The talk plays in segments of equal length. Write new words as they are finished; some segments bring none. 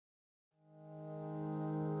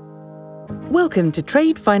Welcome to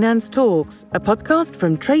Trade Finance Talks, a podcast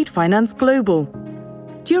from Trade Finance Global.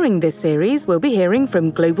 During this series, we'll be hearing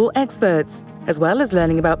from global experts, as well as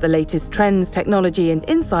learning about the latest trends, technology, and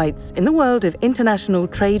insights in the world of international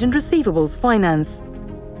trade and receivables finance.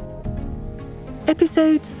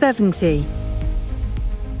 Episode 70.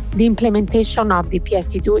 The implementation of the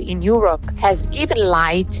PSD2 in Europe has given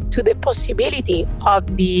light to the possibility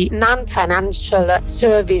of the non-financial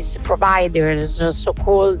service providers,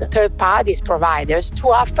 so-called third-party providers, to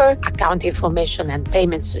offer account information and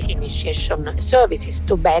payments initiation services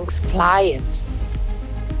to banks' clients.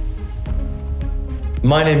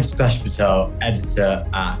 My name is Pesh Patel, editor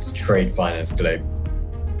at Trade Finance Global.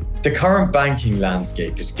 The current banking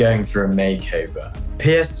landscape is going through a makeover.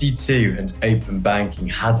 PSD2 and open banking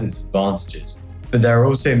has its advantages, but there are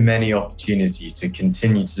also many opportunities to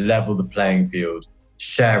continue to level the playing field,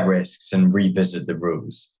 share risks, and revisit the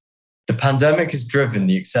rules. The pandemic has driven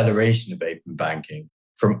the acceleration of open banking,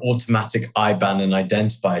 from automatic IBAN and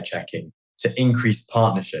identifier checking to increased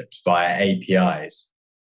partnerships via APIs.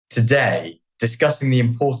 Today, discussing the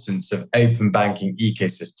importance of open banking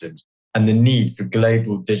ecosystems and the need for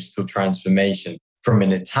global digital transformation from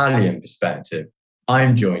an Italian perspective,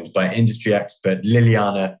 I'm joined by industry expert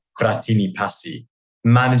Liliana Frattini Passi,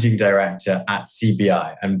 Managing Director at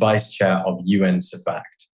CBI and Vice Chair of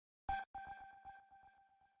UNCEFACT.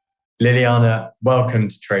 Liliana, welcome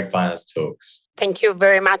to Trade Finance Talks. Thank you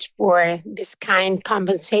very much for this kind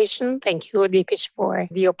conversation. Thank you, Dipesh, for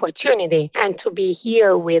the opportunity and to be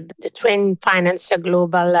here with the Trade Finance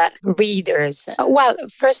Global readers. Well,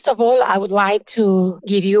 first of all, I would like to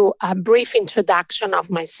give you a brief introduction of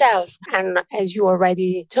myself. And as you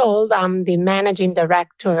already told, I'm the Managing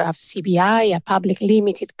Director of CBI, a public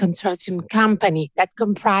limited consortium company that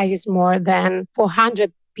comprises more than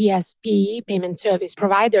 400 PSP, payment service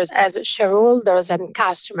providers, as shareholders and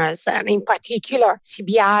customers. And in particular,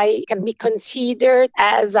 CBI can be considered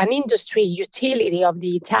as an industry utility of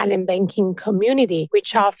the Italian banking community,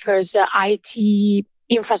 which offers IT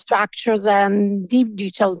infrastructures and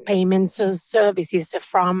digital payments services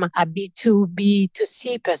from a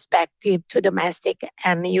B2B2C perspective to domestic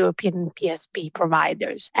and European PSP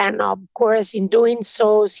providers. And of course, in doing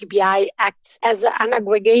so, CBI acts as an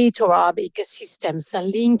aggregator of ecosystems,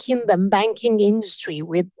 linking the banking industry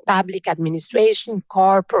with public administration,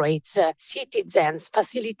 corporates, citizens,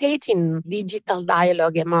 facilitating digital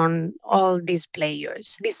dialogue among all these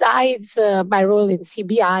players. Besides my role in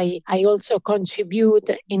CBI, I also contribute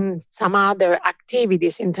in some other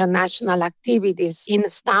activities, international activities in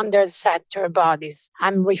standard sector bodies.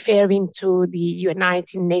 I'm referring to the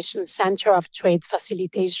United Nations Center of Trade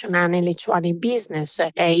Facilitation and Electronic Business,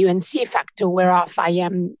 UNCEFACT, whereof I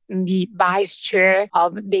am the vice chair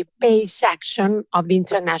of the PACE section of the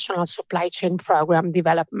International Supply Chain Program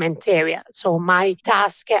Development Area. So my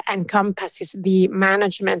task encompasses the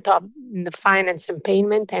management of the finance and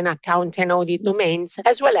payment and account and audit domains,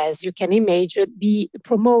 as well as, you can imagine, the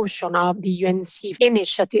promotion of the UNC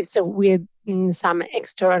initiatives with some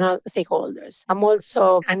external stakeholders. I'm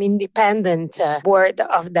also an independent board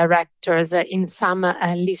of directors in some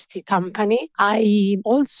listed company. I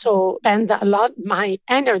also spend a lot my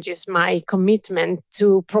energies, my commitment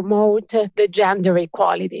to promote the gender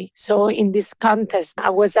equality. So in this context, I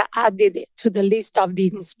was added to the list of the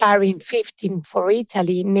Inspiring 15 for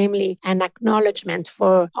Italy, namely an acknowledgement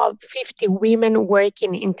of 50 women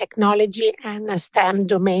working in technology and a STEM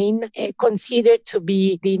domain, considered to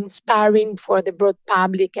be the inspiring for the broad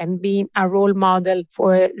public and being a role model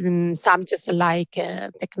for subjects like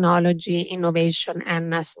technology, innovation,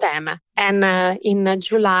 and STEM. And in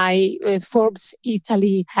July, Forbes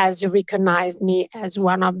Italy has recognized me as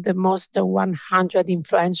one of the most 100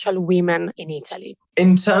 influential women in Italy.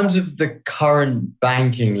 In terms of the current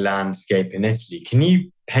banking landscape in Italy, can you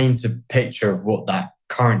paint a picture of what that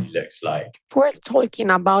currently looks like? Before talking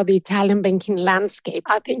about the Italian banking landscape,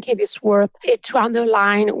 I think it is worth it to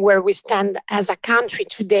underline where we stand as a country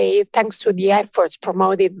today, thanks to the efforts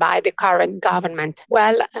promoted by the current government.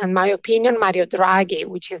 Well, in my opinion, Mario Draghi,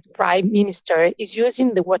 which is the Prime Minister, is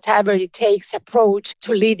using the whatever it takes approach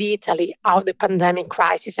to lead Italy out of the pandemic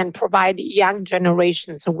crisis and provide young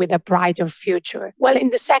generations with a brighter future. Well, in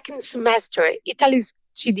the second semester, Italy's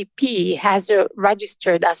GDP has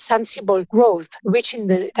registered a sensible growth, reaching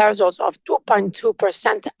the threshold of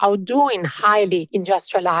 2.2%, outdoing highly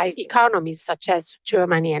industrialized economies such as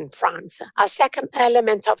Germany and France. A second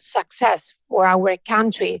element of success for our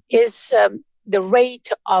country is the rate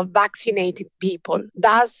of vaccinated people.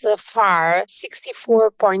 Thus far,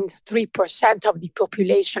 64.3% of the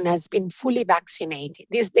population has been fully vaccinated.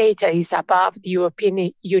 This data is above the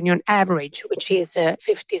European Union average, which is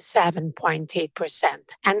 57.8%.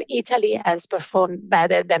 And Italy has performed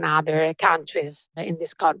better than other countries in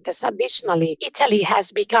this context. Additionally, Italy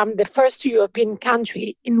has become the first European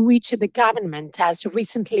country in which the government has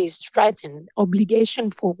recently strengthened obligation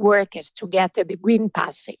for workers to get the Green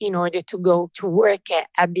Pass in order to go to work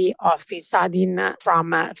at the office starting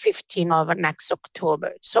from 15 of next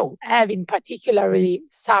October. So, having particularly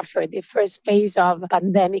suffered the first phase of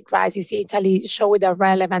pandemic crisis, Italy showed a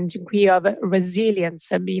relevant degree of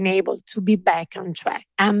resilience, being able to be back on track.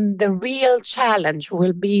 And the real challenge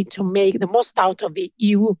will be to make the most out of the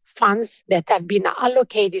EU funds that have been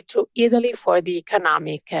allocated to Italy for the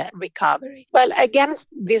economic recovery. Well, against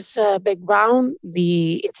this background,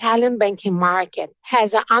 the Italian banking market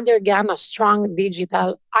has undergone a strong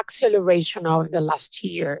digital acceleration over the last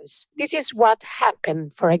years. This is what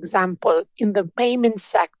happened, for example, in the payment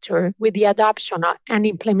sector with the adoption and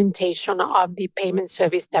implementation of the Payment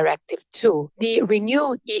Service Directive 2. The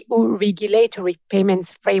renewed EU regulatory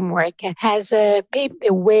payments framework has paved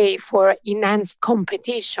the way for enhanced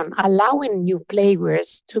competition, allowing new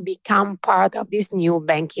players to become part of this new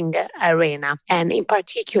banking arena. And in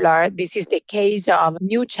particular, this is the case of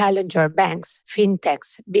new challenger banks,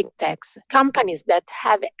 fintechs, big techs, companies that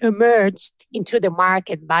have emerged into the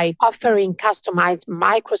market by offering customized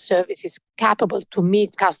microservices capable to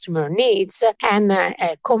meet customer needs and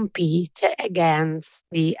compete against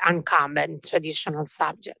the incumbent traditional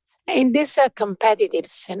subjects. In this competitive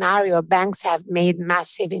scenario, banks have made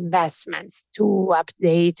massive investments to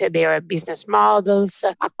update their business models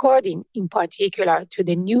according, in particular, to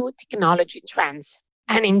the new technology trends.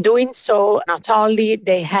 And in doing so, not only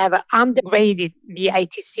they have upgraded the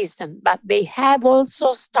IT system, but they have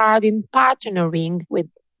also started partnering with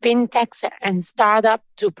fintechs and startups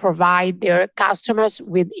to provide their customers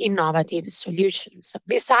with innovative solutions.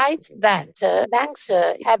 Besides that, banks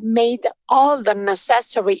have made all the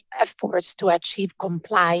necessary efforts to achieve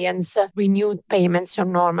compliance, renewed payments or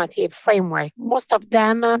normative framework. Most of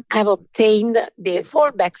them have obtained the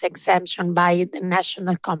fallback exemption by the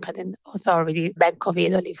national competent authority, Bank of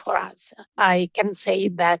Italy for us. I can say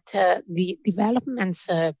that the developments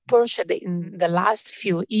pursued in the last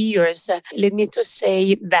few years lead me to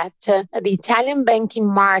say that the Italian banking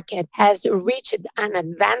market has reached an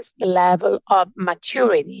advanced level of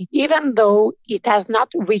maturity, even though it has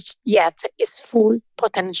not reached yet its full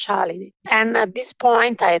potentiality. And at this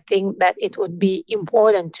point, I think that it would be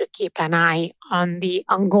important to keep an eye on the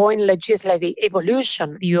ongoing legislative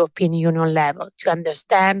evolution at the European Union level to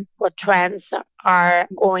understand what trends are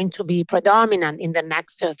going to be predominant in the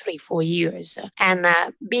next 3-4 years. And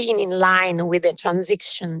being in line with the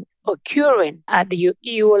transition occurring at the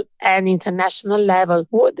EU and international level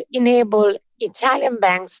would enable Italian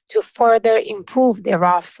banks to further improve their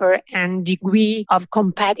offer and degree of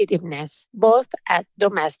competitiveness, both at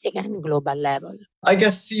domestic and global level. I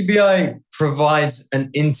guess CBI provides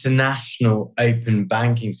an international open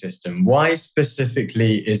banking system. Why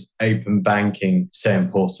specifically is open banking so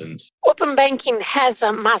important? Open banking has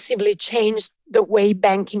massively changed the way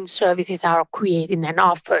banking services are created and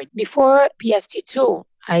offered. Before PSD2,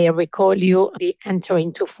 I recall you the enter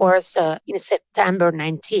into force in September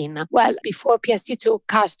 19. Well, before PSD2,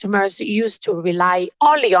 customers used to rely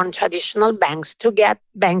only on traditional banks to get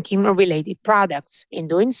banking-related products. In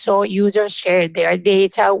doing so, users shared their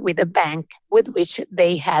data with the bank with which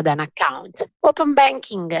they had an account. Open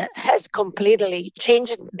banking has completely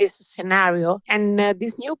changed this scenario, and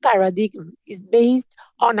this new paradigm is based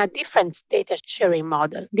on a different data sharing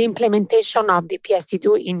model. The implementation of the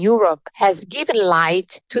PSD2 in Europe has given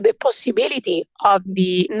light to the possibility of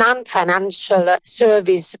the non-financial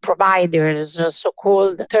service providers,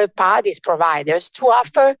 so-called third-party providers, to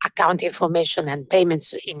offer account information and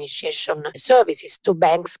payments initiation services to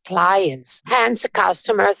banks' clients. Hence,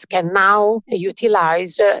 customers can now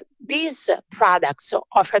utilize these products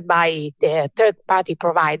offered by the third-party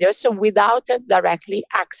providers without directly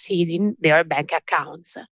accessing their bank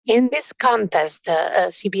accounts. In this context,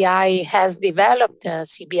 CBI has developed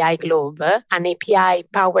CBI Globe, an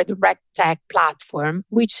API-powered RegTech platform,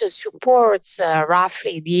 which supports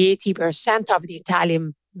roughly the 80% of the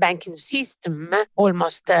Italian banking system,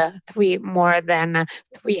 almost more than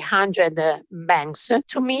 300 banks,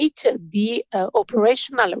 to meet the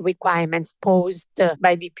operational requirements posed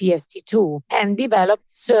by the PSD2 and develop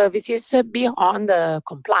services beyond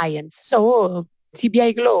compliance. So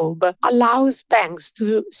CBI Globe allows banks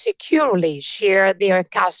to securely share their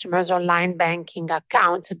customers' online banking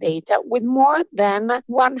account data with more than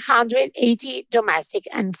 180 domestic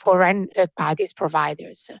and foreign third parties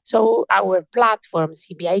providers. So our platform,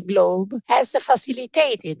 CBI Globe, has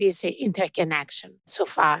facilitated this interconnection so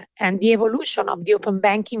far. And the evolution of the open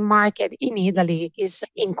banking market in Italy is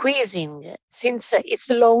increasing. Since its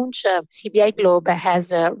launch, CBI Globe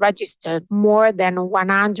has registered more than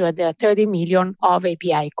 130 million of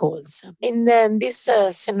API calls. In this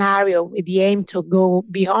scenario, with the aim to go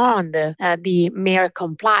beyond the mere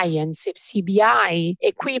compliance, CBI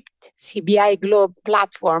equipped CBI Globe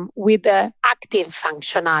platform with active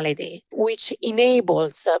functionality, which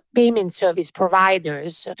enables payment service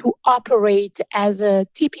providers to operate as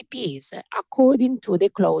TPPs according to the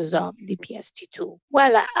clause of the PSD2.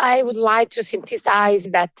 Well, I would like to synthesize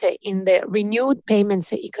that in the renewed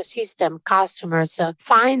payments ecosystem, customers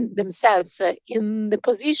find themselves in the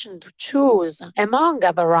position to choose among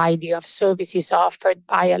a variety of services offered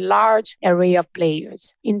by a large array of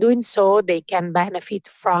players. In doing so, they can benefit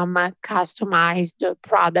from customized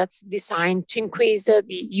products designed to increase the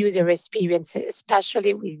user experience,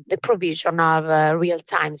 especially with the provision of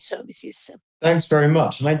real-time services. Thanks very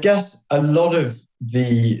much. And I guess a lot of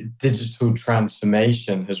the digital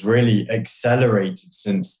transformation has really accelerated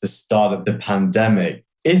since the start of the pandemic.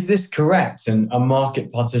 Is this correct? And are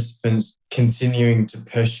market participants continuing to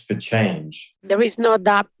push for change? There is no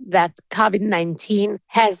doubt that COVID-19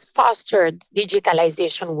 has fostered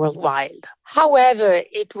digitalization worldwide. However,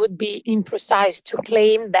 it would be imprecise to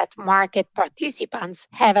claim that market participants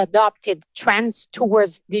have adopted trends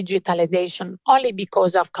towards digitalization only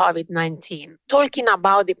because of COVID-19. Talking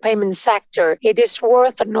about the payment sector, it is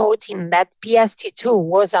worth noting that PSD2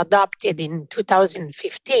 was adopted in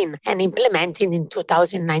 2015 and implemented in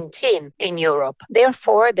 2019 in Europe.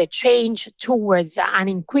 Therefore, the change towards an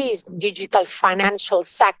increased digital financial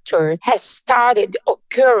sector has started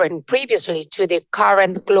occurring previously to the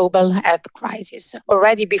current global health crisis.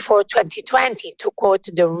 Already before 2020, to quote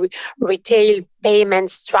the retail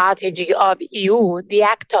payment strategy of EU, the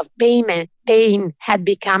act of paying had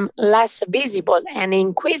become less visible and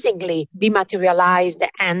increasingly dematerialized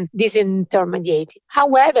and disintermediated.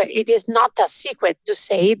 However, it is not a secret to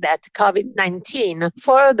say that COVID-19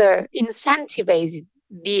 further incentivized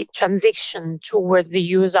the transition towards the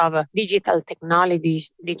use of digital technology,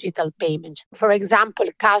 digital payments. For example,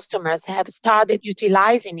 customers have started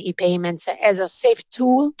utilizing e-payments as a safe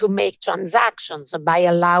tool to make transactions by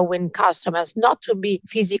allowing customers not to be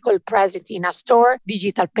physically present in a store.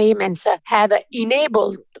 Digital payments have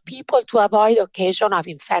enabled people to avoid occasion of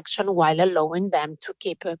infection while allowing them to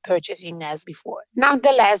keep purchasing as before.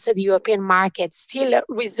 Nonetheless, the European market still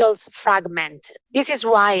results fragmented. This is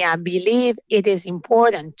why I believe it is important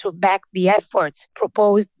to back the efforts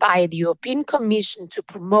proposed by the European Commission to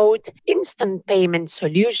promote instant payment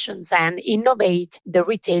solutions and innovate the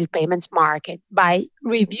retail payments market by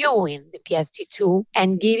reviewing the PSD2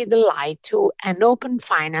 and giving the light to an open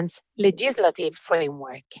finance legislative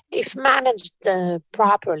framework. If managed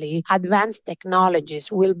properly, advanced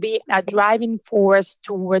technologies will be a driving force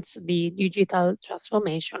towards the digital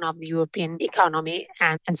transformation of the European economy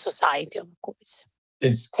and society, of course.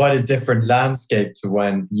 It's quite a different landscape to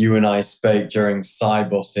when you and I spoke during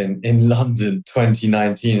Cybos in London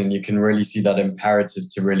 2019, and you can really see that imperative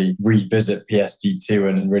to really revisit PSD2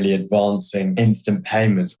 and really advancing instant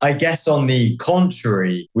payments. I guess on the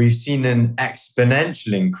contrary, we've seen an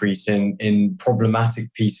exponential increase in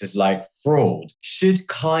problematic pieces like fraud. Should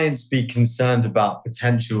clients be concerned about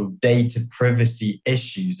potential data privacy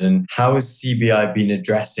issues, and how has CBI been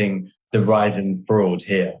addressing the rise in fraud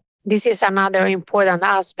here? This is another important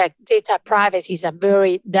aspect. Data privacy is a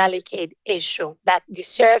very delicate issue that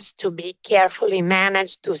deserves to be carefully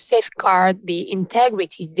managed to safeguard the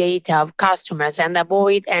integrity data of customers and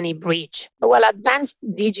avoid any breach. While advanced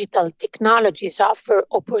digital technologies offer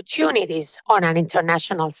opportunities on an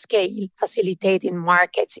international scale, facilitating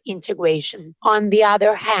markets integration. On the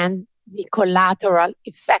other hand, the collateral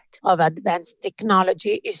effect of advanced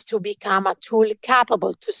technology is to become a tool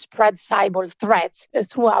capable to spread cyber threats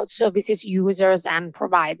throughout services, users, and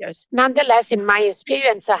providers. Nonetheless, in my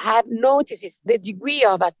experience, I have noticed the degree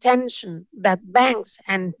of attention that banks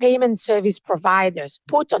and payment service providers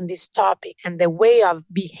put on this topic and the way of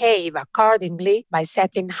behave accordingly by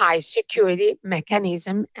setting high security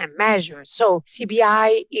mechanisms and measures. So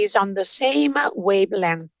CBI is on the same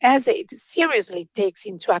wavelength as it seriously takes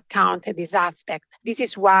into account account this aspect. This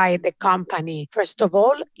is why the company, first of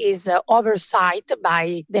all, is oversight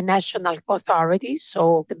by the national authorities.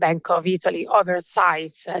 So the Bank of Italy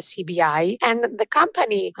oversights CBI, and the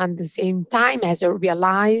company at the same time has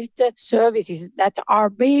realized services that are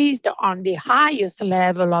based on the highest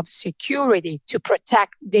level of security to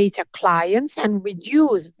protect data clients and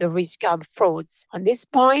reduce the risk of frauds. On this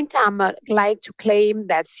point, I'm glad to claim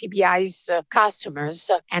that CBI's customers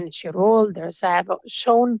and shareholders have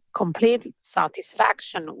shown complete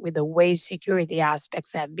satisfaction with the way security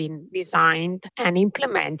aspects have been designed and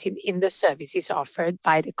implemented in the services offered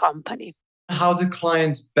by the company. How do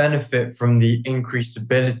clients benefit from the increased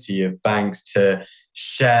ability of banks to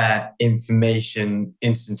share information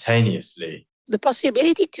instantaneously? The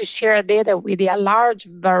possibility to share data with a large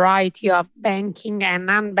variety of banking and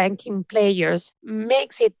non-banking players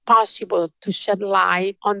makes it possible to shed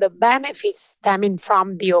light on the benefits stemming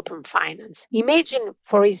from the open finance. Imagine,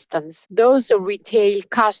 for instance, those retail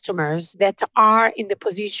customers that are in the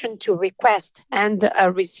position to request and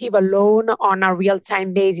receive a loan on a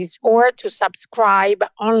real-time basis, or to subscribe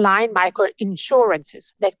online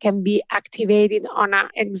micro-insurances that can be activated on an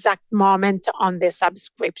exact moment on the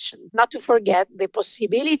subscription. Not to forget the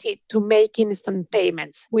possibility to make instant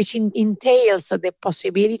payments, which entails the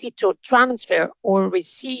possibility to transfer or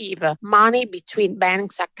receive money between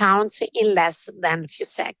banks' accounts in less than a few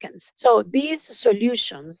seconds. So these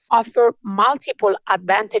solutions offer multiple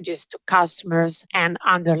advantages to customers and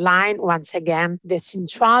underline once again the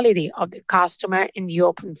centrality of the customer in the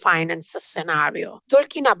open finance scenario.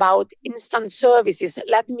 Talking about instant services,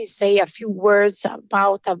 let me say a few words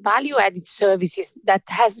about value-added services that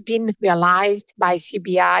has been realized by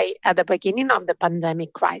CBI at the beginning of the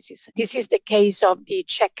pandemic crisis. This is the case of the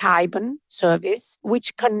Check IBAN service,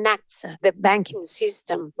 which connects the banking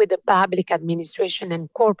system with the public administration and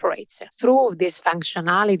corporates. Through this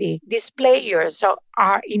functionality, these players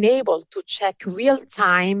are enabled to check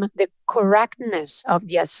real-time the correctness of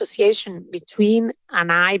the association between an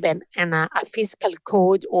IBAN and a fiscal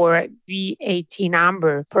code or VAT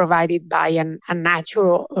number provided by a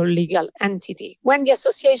natural or legal entity. When the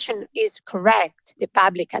association is correct, the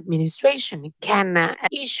public administration can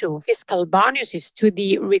issue fiscal bonuses to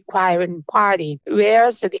the requiring party,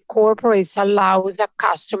 whereas the corporate allows a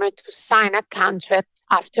customer to sign a contract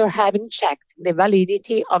after having checked the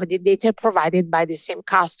validity of the data provided by the same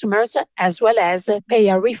customers, as well as pay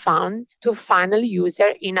a refund to final user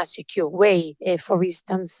in a secure way, for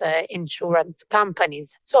instance, insurance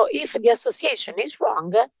companies. So if the association is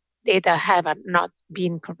wrong, data have not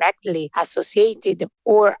been correctly associated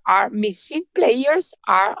or are missing, players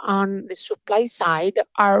are on the supply side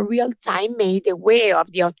are real-time made aware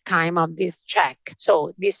of the outcome of this check.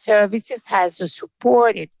 So this services has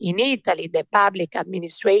supported in Italy the public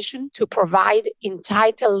administration to provide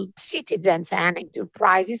entitled citizens and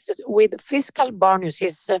enterprises with fiscal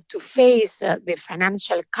bonuses to face the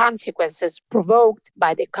financial consequences provoked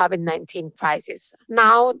by the COVID-19 crisis.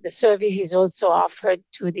 Now the service is also offered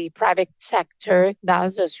to the private sector,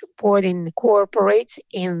 thus supporting corporates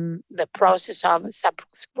in the process of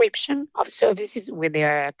subscription of services with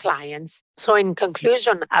their clients. So in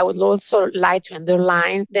conclusion, I would also like to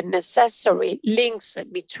underline the necessary links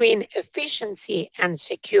between efficiency and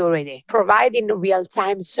security. Providing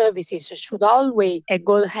real-time services should always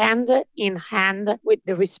go hand in hand with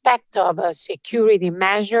the respect of security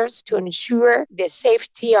measures to ensure the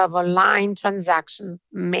safety of online transactions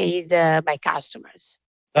made by customers.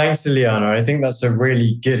 Thanks, Ileana. I think that's a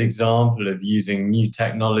really good example of using new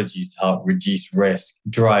technologies to help reduce risk,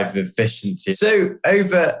 drive efficiency. So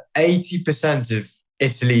over 80% of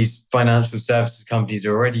Italy's financial services companies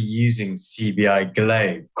are already using CBI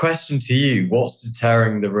Globe. Question to you, what's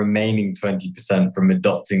deterring the remaining 20% from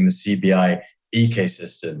adopting the CBI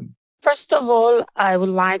ecosystem? First of all, I would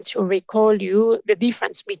like to recall you the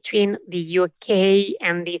difference between the UK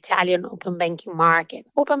and the Italian open banking market.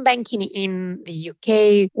 Open banking in the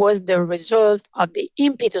UK was the result of the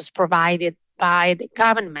impetus provided by the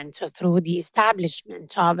government through the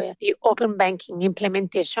establishment of the open banking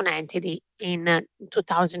implementation entity in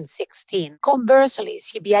 2016. Conversely,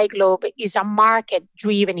 CBI Globe is a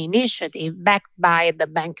market-driven initiative backed by the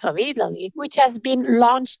Bank of Italy, which has been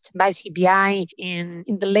launched by CBI in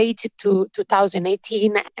the late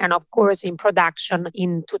 2018 and, of course, in production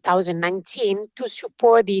in 2019 to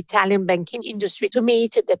support the Italian banking industry to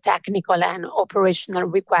meet the technical and operational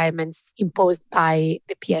requirements imposed by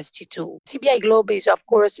the PSD2. CBI Globe is, of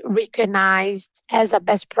course, recognized as a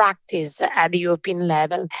best practice at the European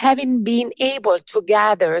level, having been been able to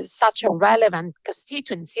gather such a relevant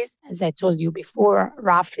constituencies, as I told you before,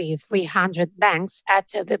 roughly 300 banks at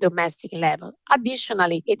the domestic level.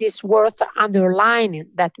 Additionally, it is worth underlining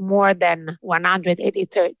that more than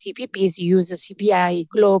 183 TPPs use CBI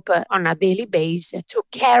Globe on a daily basis to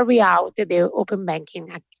carry out their open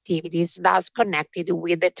banking activities, thus connected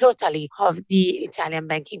with the totality of the Italian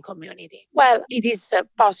banking community. Well, it is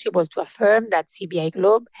possible to affirm that CBI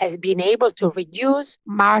Globe has been able to reduce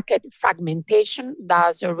market fragmentation,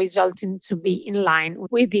 thus resulting to be in line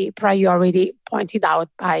with the priority pointed out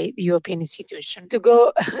by the European institution. To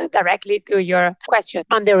go directly to your question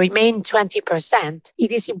on the remaining 20%,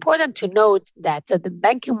 it is important to note that the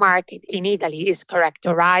banking market in Italy is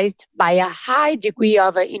characterized by a high degree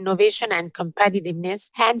of innovation and competitiveness.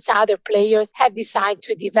 Hence, other players have decided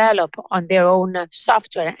to develop on their own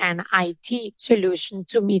software and IT solution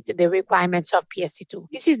to meet the requirements of PSD2.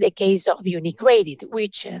 This is the case of UniCredit,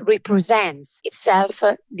 which represents itself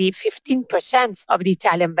the 15% of the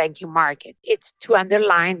Italian banking market. It's to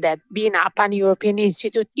underline that being a pan-European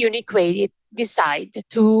institute, UniCredit decide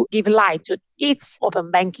to give light to its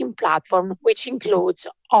open banking platform, which includes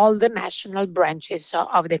all the national branches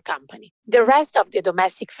of the company. The rest of the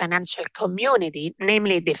domestic financial community,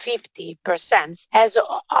 namely the 50%, has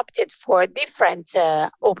opted for different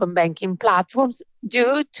open banking platforms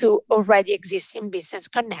due to already existing business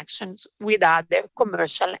connections with other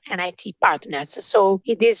commercial and IT partners. So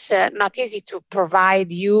it is not easy to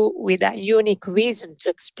provide you with a unique reason to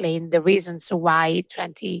explain the reasons why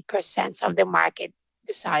 20% of the market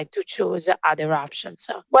decide to choose other options.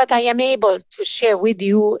 So what I am able to share with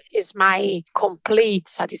you is my complete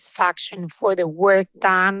satisfaction for the work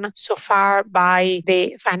done so far by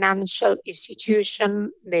the financial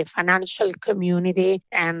institution, the financial community,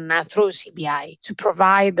 and through CBI to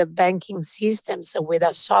provide the banking systems with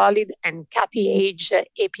a solid and cutting-edge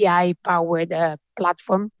API-powered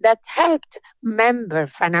platform that helped member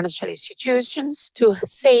financial institutions to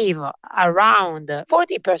save around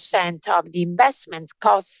 40% of the investment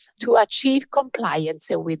costs to achieve compliance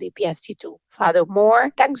with the PSD2.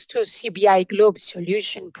 Furthermore, thanks to CBI Globe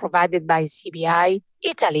solution provided by CBI,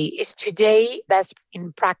 Italy is today best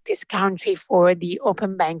in practice country for the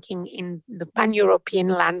open banking in the pan-European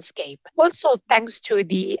landscape. Also, thanks to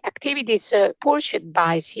the activities pursued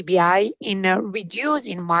by CBI in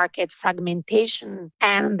reducing market fragmentation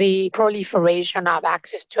and the proliferation of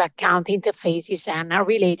access to account interfaces and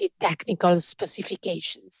related technical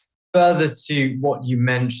specifications. Further to what you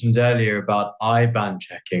mentioned earlier about IBAN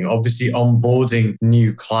checking, obviously onboarding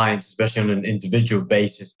new clients, especially on an individual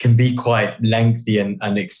basis, can be quite lengthy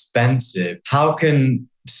and expensive. How can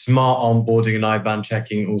smart onboarding and IBAN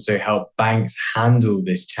checking also help banks handle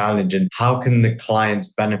this challenge? And how can the clients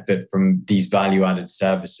benefit from these value-added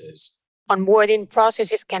services? Onboarding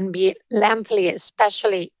processes can be lengthy,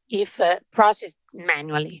 especially if processed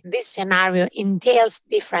manually. This scenario entails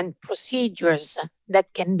different procedures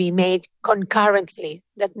that can be made concurrently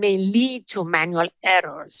that may lead to manual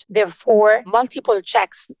errors. Therefore, multiple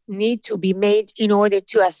checks need to be made in order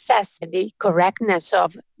to assess the correctness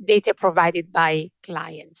of data provided by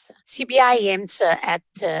clients. CBI aims at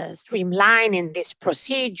streamlining these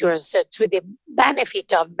procedures to the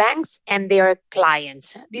benefit of banks and their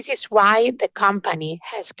clients. This is why the company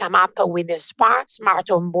has come up with a smart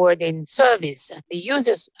onboarding service. The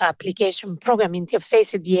user's application program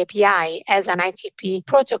interfaces the API as an ITP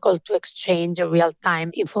protocol to exchange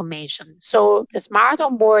real-time information. So the smart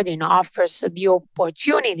onboarding offers the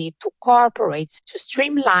opportunity to corporates to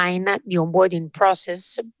streamline the onboarding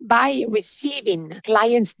process by receiving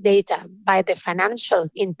clients' data by the financial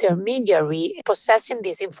intermediary possessing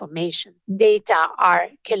this information. Data are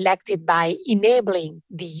collected by enabling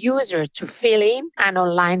the user to fill in an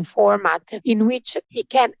online format in which he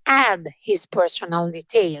can add his personal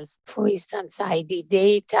details, for instance, ID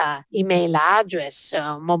data, email address,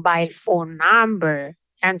 mobile phone number,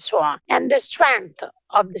 and so on. And the strength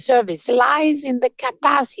of the service lies in the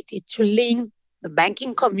capacity to link the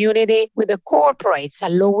banking community with the corporates,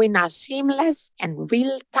 allowing a seamless and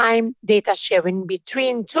real-time data sharing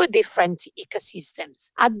between two different ecosystems.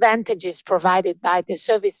 Advantages provided by the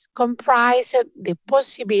service comprise the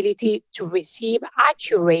possibility to receive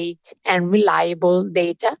accurate and reliable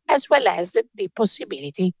data, as well as the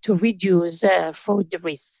possibility to reduce fraud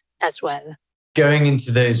risks as well. Going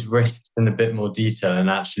into those risks in a bit more detail and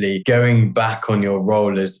actually going back on your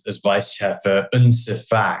role as Vice Chair for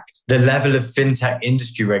UNCEFACT, the level of fintech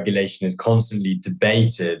industry regulation is constantly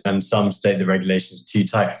debated and some state the regulation is too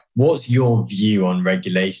tight. What's your view on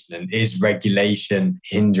regulation, and is regulation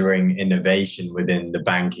hindering innovation within the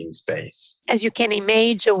banking space? As you can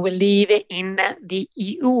imagine, we live in the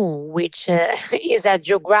EU, which is a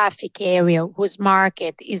geographic area whose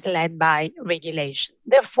market is led by regulation.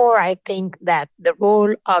 Therefore, I think that the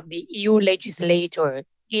role of the EU legislator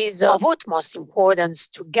is of utmost importance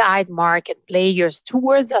to guide market players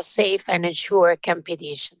towards a safe and ensure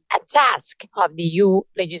competition. A task of the EU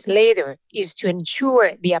legislator is to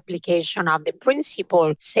ensure the application of the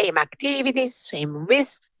principle same activities, same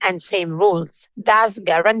risks, and same rules, thus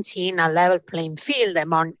guaranteeing a level playing field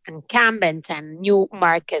among incumbent and new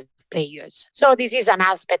market players. So this is an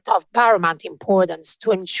aspect of paramount importance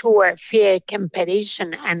to ensure fair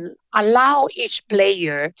competition and allow each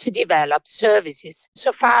player to develop services.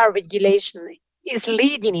 So far, regulation is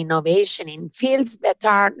leading innovation in fields that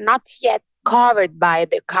are not yet covered by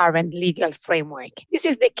the current legal framework. This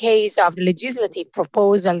is the case of the legislative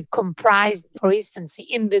proposal comprised, for instance,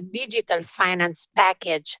 in the digital finance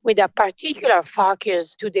package, with a particular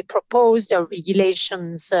focus to the proposed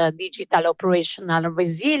regulations Digital Operational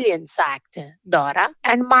Resilience Act, DORA,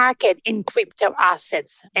 and Market in Crypto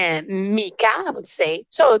Assets, MiCA, I would say.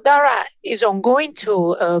 So DORA is ongoing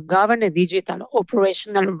to govern the digital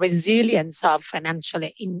operational resilience of financial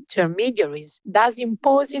intermediaries, thus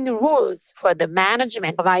imposing rules for the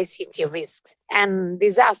management of ICT risks. And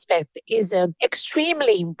this aspect is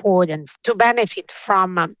extremely important to benefit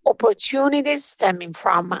from opportunities stemming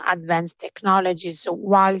from advanced technologies,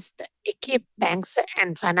 whilst equip banks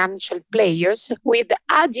and financial players with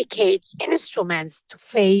adequate instruments to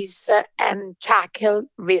face and tackle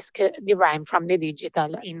risk derived from the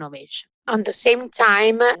digital innovation. At the same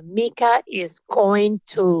time, MiCA is going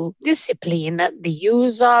to discipline the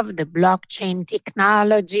use of the blockchain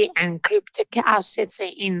technology and crypto assets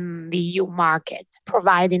in the EU market,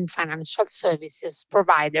 providing financial services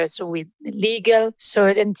providers with legal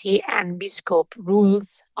certainty and bespoke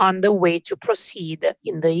rules on the way to proceed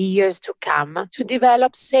in the years to come to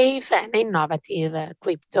develop safe and innovative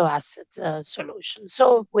crypto asset solutions.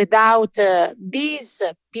 So without these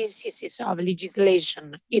pieces of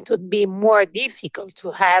legislation, it would be more difficult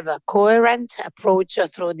to have a coherent approach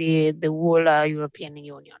through the whole European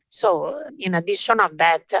Union. So in addition of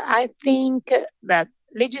that, I think that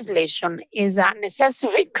legislation is a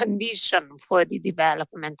necessary condition for the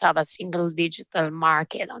development of a single digital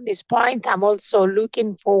market. On this point, I'm also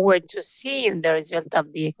looking forward to seeing the result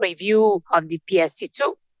of the review of the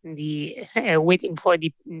PSD2, waiting for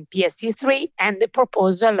the PSD3, and the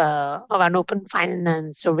proposal of an open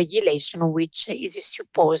finance regulation, which is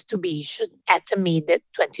supposed to be issued at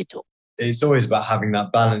mid-22. It's always about having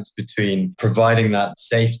that balance between providing that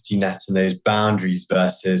safety net and those boundaries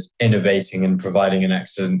versus innovating and providing an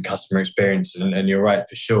excellent customer experience. And you're right,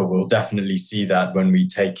 for sure. We'll definitely see that when we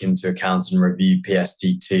take into account and review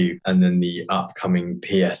PSD2 and then the upcoming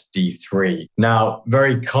PSD3. Now,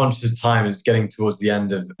 very conscious of time, it's getting towards the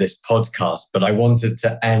end of this podcast, but I wanted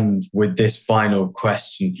to end with this final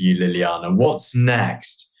question for you, Liliana. What's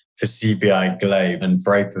next for CBI Globe and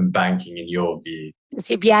for open banking in your view?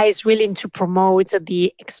 CBI is willing to promote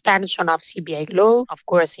the expansion of CBI Globe, of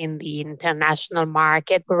course, in the international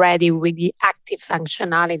market, already with the active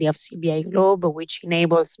functionality of CBI Globe, which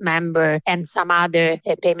enables member and some other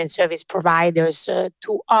payment service providers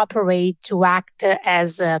to operate, to act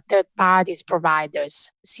as third parties providers.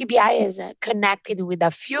 CBI is connected with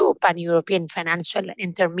a few pan-European financial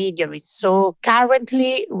intermediaries. So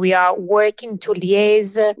currently, we are working to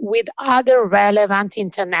liaise with other relevant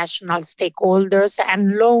international stakeholders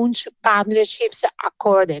and launch partnerships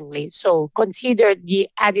accordingly. So consider the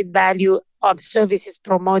added value of services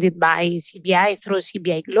promoted by CBI through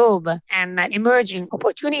CBI Globe and emerging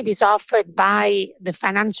opportunities offered by the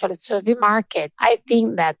financial service market. I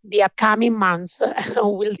think that the upcoming months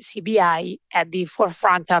will see CBI at the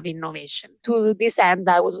forefront of innovation. To this end,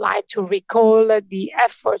 I would like to recall the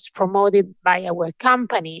efforts promoted by our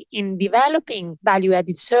company in developing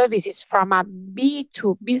value-added services from a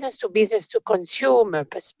business to consumer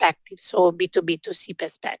perspective, so B2B2C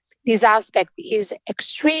perspective. This aspect is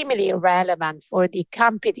extremely relevant for the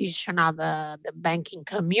competition of the banking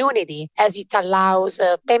community, as it allows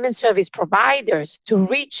payment service providers to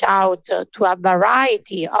reach out to a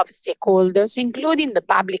variety of stakeholders, including the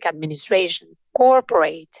public administration,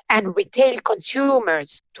 corporate and retail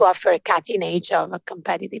consumers, to offer cutting edge of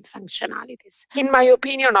competitive functionalities. In my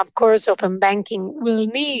opinion, of course, open banking will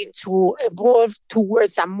need to evolve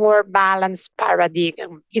towards a more balanced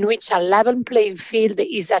paradigm in which a level playing field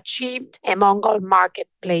is achieved among all market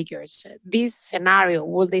players. This scenario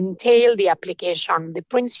would entail the application of the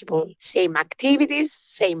principle same activities,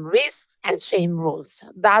 same risks, and same rules,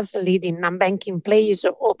 thus leading non-banking players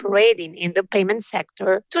operating in the payment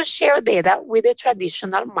sector to share data with the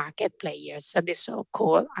traditional market players, the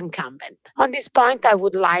so-called incumbent. On this point, I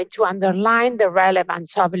would like to underline the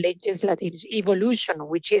relevance of legislative evolution,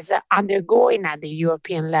 which is undergoing at the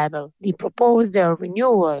European level. The proposed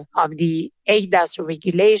renewal of the eIDAS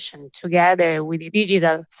regulation, together with the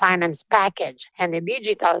digital finance package and the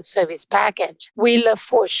digital service package, will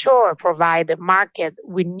for sure provide the market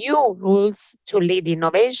with new rules to lead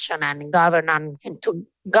innovation and to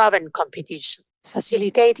govern competition,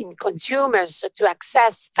 facilitating consumers to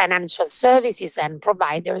access financial services and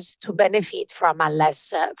providers to benefit from a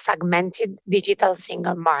less fragmented digital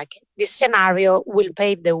single market. This scenario will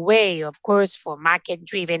pave the way, of course, for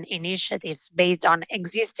market-driven initiatives based on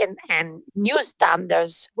existing and new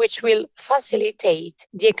standards, which will facilitate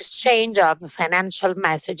the exchange of financial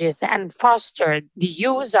messages and foster the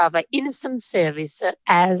use of instant service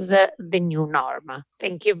as the new norm.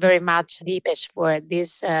 Thank you very much, Deepesh, for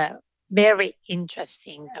this very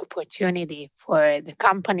interesting opportunity for the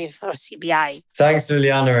company, for CBI. Thanks,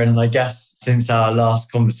 Liliana. And I guess since our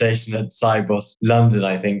last conversation at Sibos London,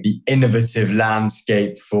 I think the innovative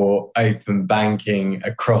landscape for open banking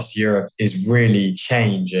across Europe is really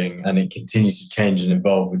changing, and it continues to change and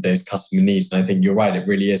evolve with those customer needs. And I think you're right, it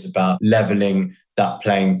really is about leveling that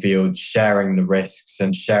playing field, sharing the risks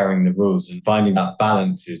and sharing the rules, and finding that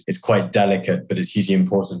balance is quite delicate, but it's hugely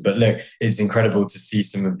important. But look, it's incredible to see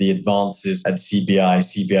some of the advances at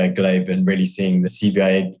CBI Globe, and really seeing the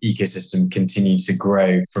CBI ecosystem continue to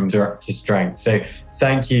grow from strength to strength. So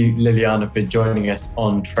thank you, Liliana, for joining us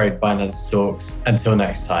on Trade Finance Talks. Until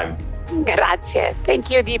next time. Grazie.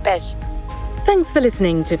 Thank you, Deepesh. Thanks for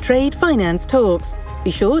listening to Trade Finance Talks. Be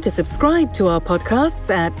sure to subscribe to our podcasts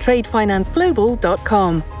at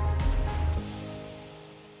tradefinanceglobal.com.